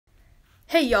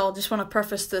Hey y'all, just want to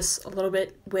preface this a little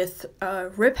bit with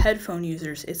RIP headphone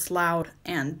users. It's loud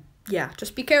and yeah,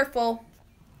 just be careful.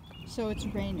 So it's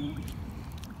raining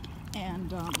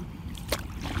and I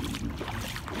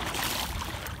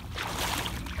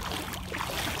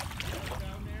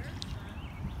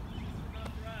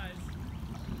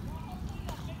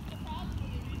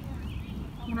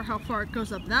wonder how far it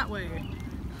goes up that way.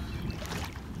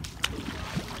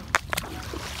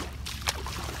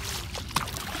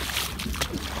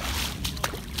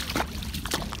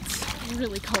 It's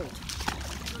really cold.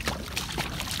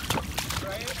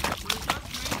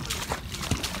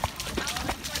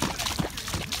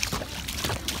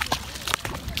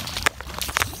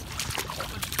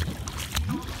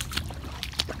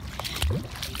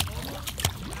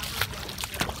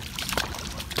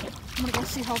 I'm gonna go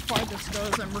see how far this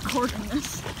goes. I'm recording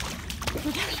this.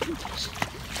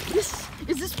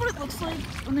 Is this what it looks like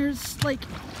when there's like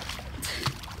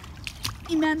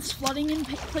immense flooding in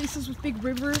places with big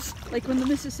rivers, like when the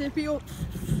Mississippi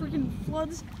freaking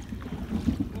floods?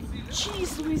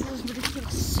 Jeez Louise, this is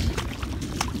ridiculous.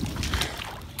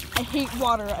 I hate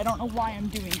water. I don't know why I'm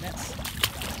doing this.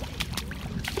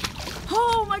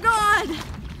 Oh my god!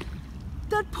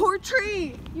 That poor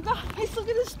tree! You guys, look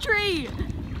at this tree!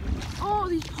 Oh,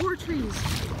 these poor trees.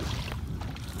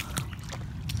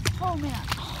 Oh man.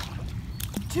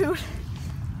 Dude,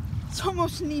 it's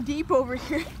almost knee deep over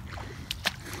here.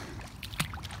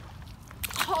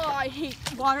 Oh, I hate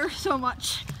water so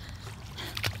much.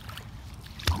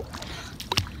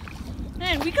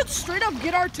 Man, we could straight up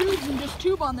get our tubes and just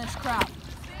tube on this crap.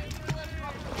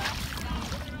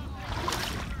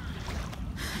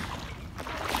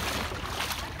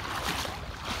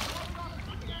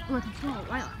 Oh, I can smell the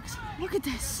lilacs. Look at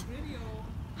this.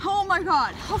 Oh my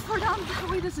god, how far down that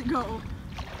way does it go?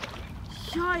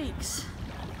 Yikes.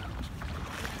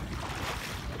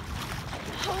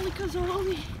 Holy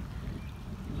cazoli.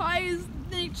 Why is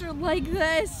nature like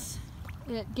this?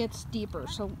 It gets deeper,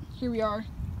 so here we are,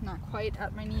 not quite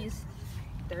at my knees.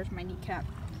 There's my kneecap.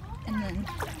 And then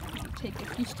take a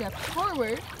few steps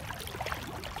forward.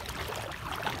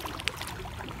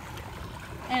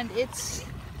 And it's,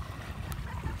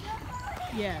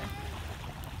 yeah.